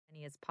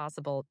money as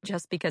possible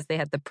just because they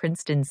had the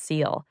Princeton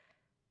seal.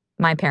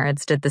 My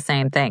parents did the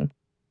same thing.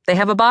 They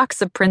have a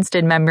box of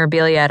Princeton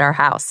memorabilia at our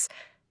house.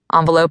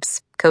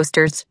 Envelopes,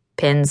 coasters,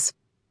 pins.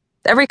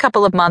 Every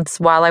couple of months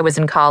while I was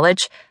in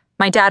college,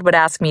 my dad would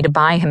ask me to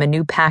buy him a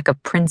new pack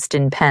of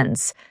Princeton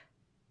pens.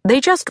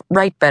 They just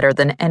write better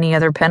than any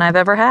other pen I've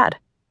ever had,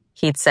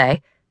 he'd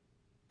say.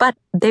 But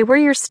they were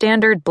your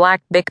standard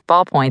black Bic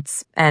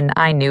ballpoints, and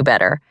I knew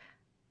better.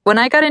 When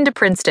I got into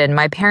Princeton,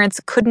 my parents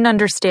couldn't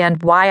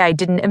understand why I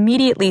didn't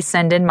immediately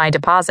send in my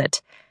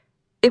deposit.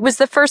 It was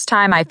the first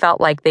time I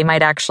felt like they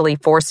might actually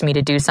force me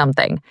to do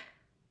something.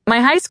 My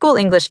high school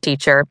English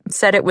teacher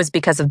said it was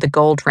because of the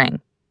gold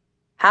ring.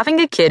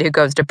 Having a kid who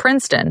goes to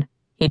Princeton,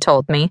 he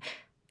told me,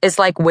 is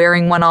like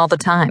wearing one all the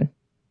time.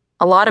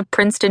 A lot of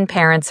Princeton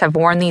parents have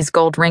worn these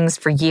gold rings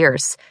for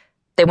years.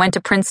 They went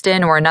to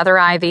Princeton or another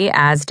Ivy,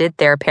 as did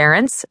their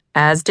parents,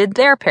 as did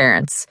their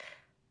parents.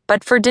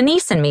 But for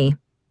Denise and me,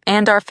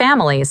 and our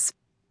families,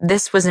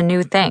 this was a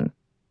new thing.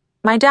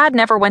 My dad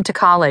never went to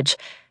college,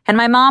 and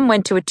my mom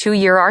went to a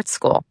 2-year art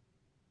school.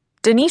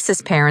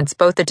 Denise's parents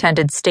both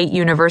attended state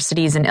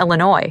universities in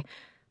Illinois,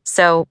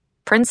 so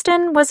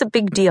Princeton was a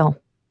big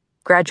deal.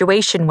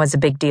 Graduation was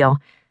a big deal,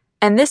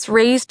 and this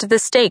raised the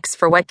stakes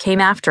for what came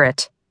after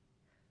it.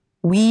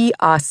 "We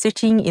are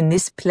sitting in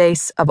this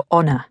place of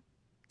honor,"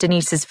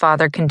 Denise's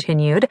father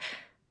continued,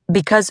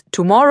 "because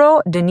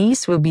tomorrow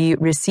Denise will be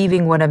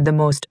receiving one of the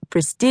most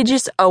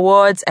prestigious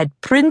awards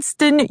at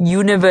Princeton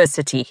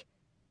University."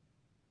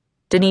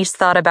 Denise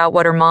thought about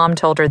what her mom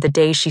told her the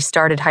day she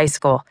started high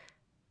school.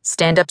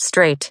 Stand up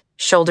straight,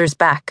 shoulders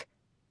back.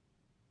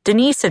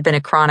 Denise had been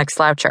a chronic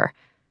sloucher.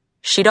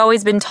 She'd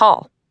always been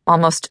tall,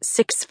 almost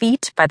 6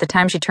 feet by the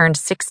time she turned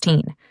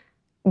 16.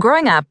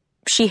 Growing up,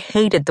 she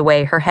hated the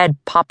way her head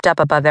popped up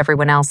above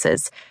everyone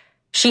else's.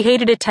 She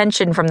hated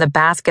attention from the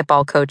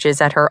basketball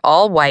coaches at her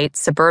all-white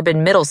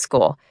suburban middle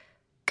school,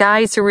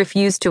 guys who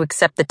refused to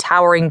accept the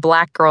towering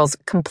black girl's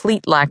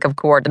complete lack of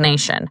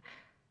coordination.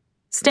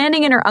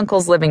 Standing in her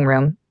uncle's living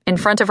room, in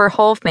front of her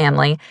whole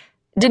family,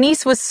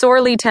 Denise was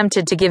sorely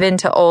tempted to give in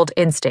to old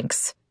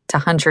instincts, to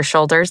hunch her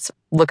shoulders,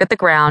 look at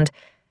the ground,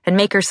 and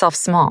make herself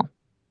small.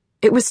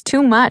 It was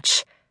too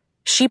much.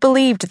 She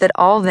believed that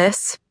all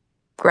this,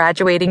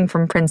 graduating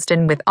from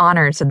Princeton with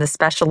honors and the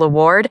special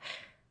award,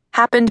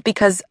 happened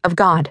because of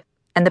God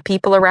and the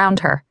people around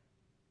her.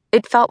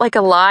 It felt like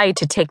a lie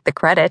to take the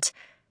credit.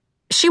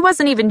 She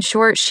wasn't even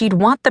sure she'd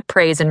want the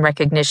praise and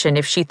recognition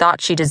if she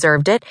thought she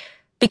deserved it,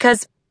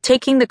 because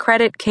taking the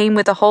credit came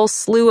with a whole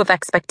slew of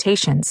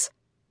expectations.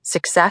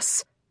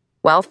 Success,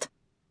 wealth,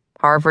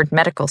 Harvard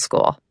Medical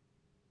School.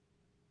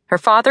 Her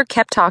father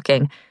kept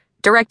talking,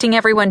 directing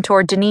everyone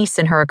toward Denise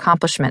and her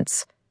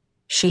accomplishments.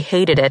 She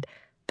hated it,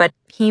 but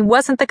he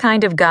wasn't the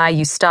kind of guy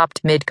you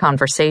stopped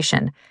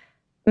mid-conversation.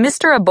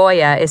 Mr.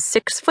 Aboya is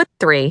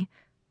 6'3",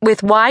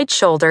 with wide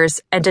shoulders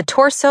and a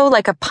torso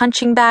like a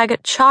punching bag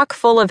chock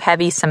full of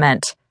heavy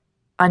cement.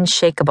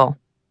 Unshakable.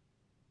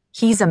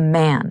 "He's a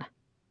man,"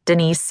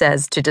 Denise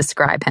says to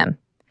describe him.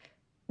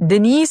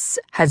 "Denise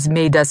has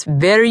made us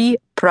very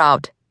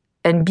proud,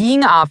 and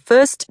being our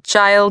first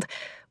child,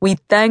 we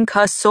thank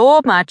her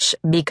so much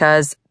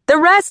because the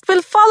rest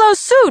will follow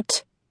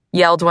suit,"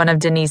 yelled one of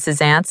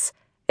Denise's aunts.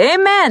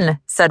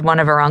 "Amen," said one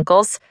of her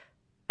uncles.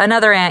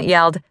 Another aunt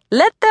yelled,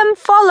 "Let them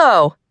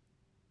follow."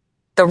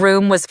 The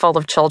room was full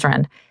of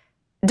children.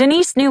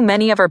 Denise knew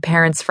many of her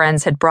parents'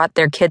 friends had brought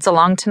their kids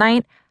along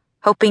tonight,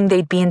 hoping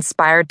they'd be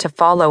inspired to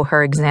follow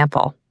her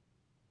example.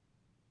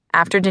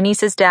 After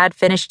Denise's dad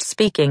finished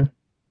speaking,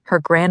 her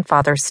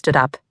grandfather stood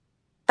up.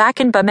 Back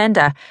in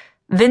Bamenda,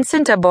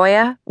 Vincent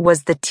Aboya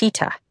was the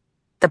Tita,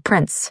 the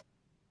prince.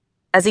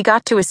 As he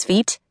got to his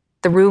feet,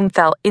 the room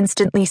fell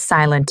instantly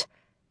silent.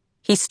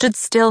 He stood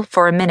still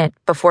for a minute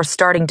before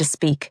starting to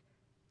speak,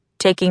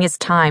 taking his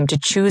time to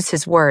choose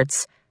his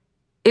words.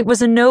 It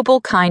was a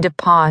noble kind of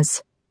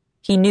pause.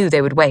 He knew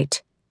they would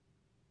wait.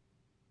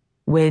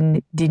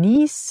 "When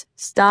Denise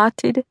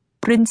started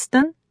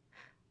Princeton,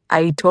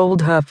 I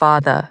told her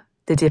father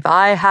that if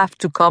I have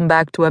to come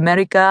back to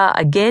America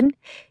again,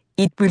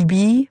 it will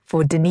be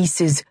for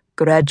Denise's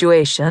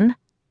graduation,"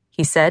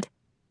 he said,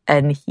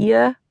 "and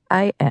here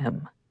I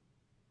am."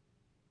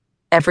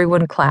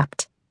 Everyone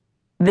clapped.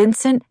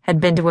 Vincent had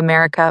been to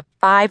America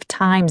 5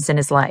 times in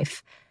his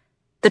life.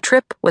 The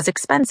trip was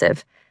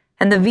expensive,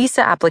 and the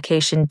visa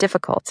application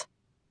difficult.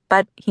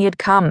 But he had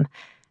come,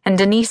 and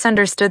Denise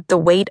understood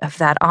the weight of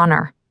that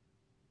honor.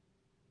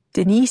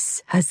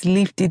 "Denise has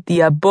lifted the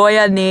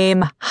Aboya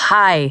name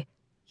high,"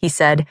 he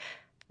said,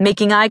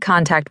 making eye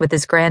contact with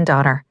his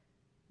granddaughter.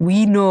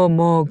 "We know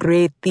more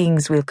great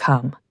things will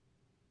come."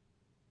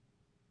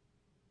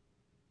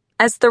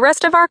 As the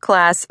rest of our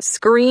class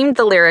screamed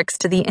the lyrics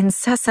to the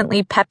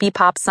incessantly peppy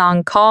pop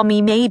song Call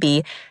Me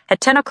Maybe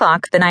at 10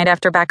 o'clock the night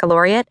after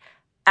baccalaureate,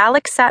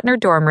 Alex sat in her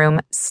dorm room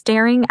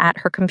staring at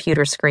her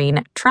computer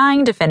screen,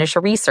 trying to finish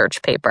a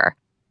research paper.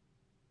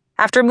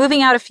 After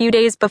moving out a few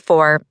days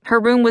before, her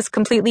room was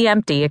completely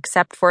empty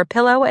except for a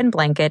pillow and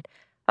blanket,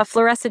 a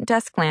fluorescent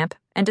desk lamp,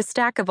 and a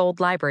stack of old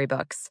library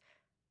books.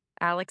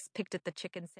 Alex picked at the chicken sandwich.